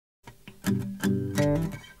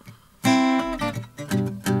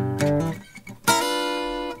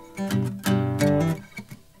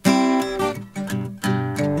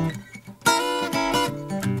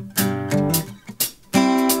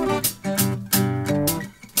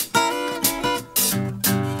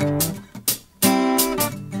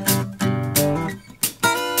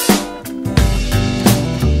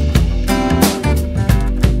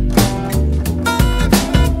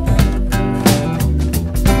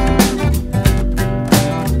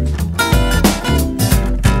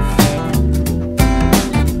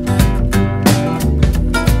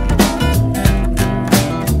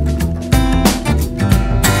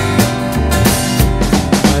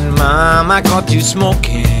I caught you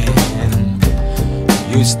smoking,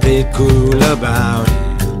 you stay cool about it.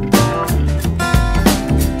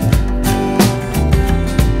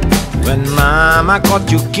 When mama caught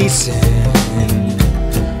you kissing,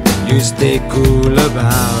 you stay cool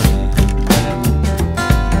about it.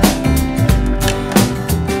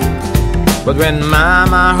 But when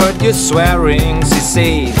mama heard you swearing, she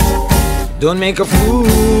said, don't make a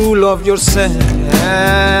fool of yourself.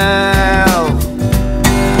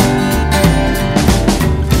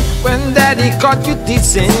 When daddy caught you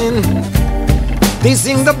teasing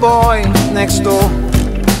the boy next door,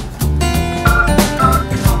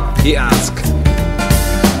 he asked,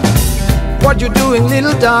 what you doing,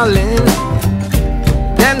 little darling,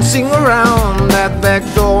 dancing around that back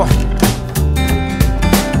door?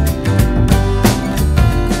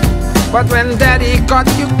 But when daddy caught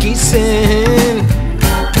you kissing,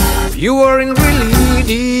 you were in really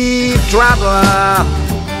deep trouble.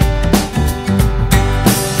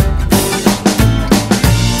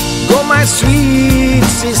 Go, my sweet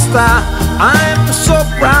sister, I'm so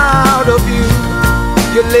proud of you.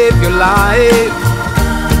 You live your life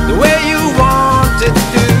the way you want it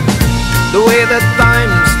to, the way the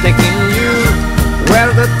time's taking you,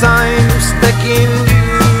 where the time's taking you.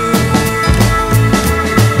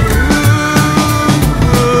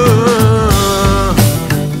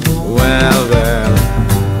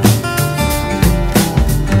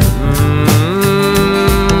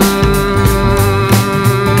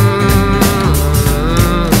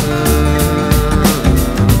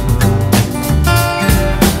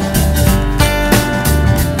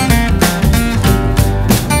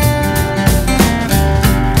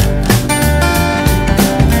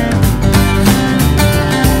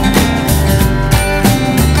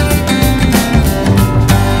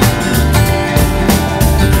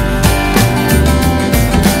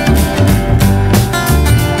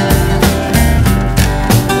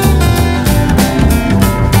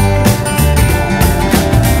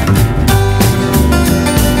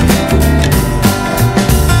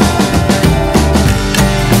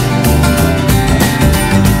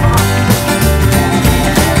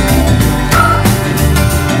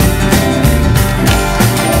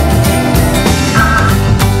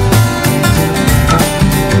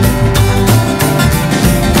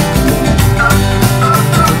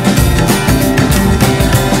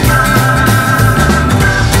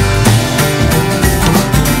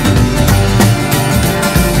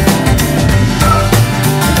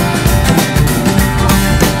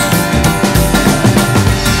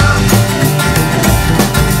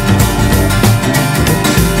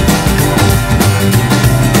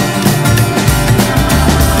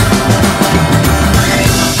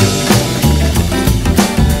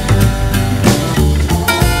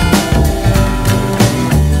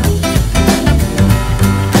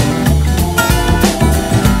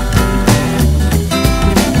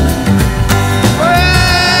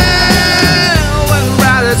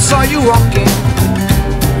 Saw you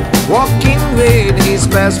walking with his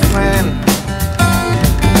best friend.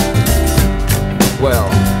 Well,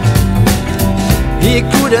 he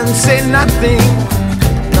couldn't say nothing,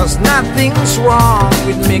 'cause nothing's wrong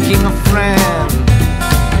with making a friend.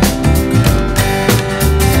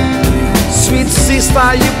 Sweet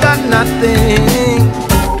sister, you've got nothing,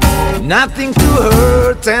 nothing to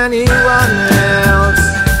hurt anyone else.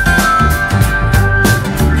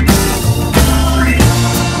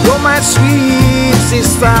 Oh, my sweet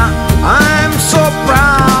sister, I'm so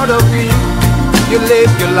proud of you. You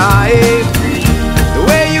live your life the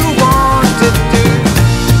way you want it to,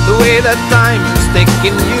 the way the time's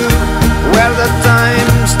taking you, where the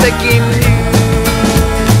time's taking you.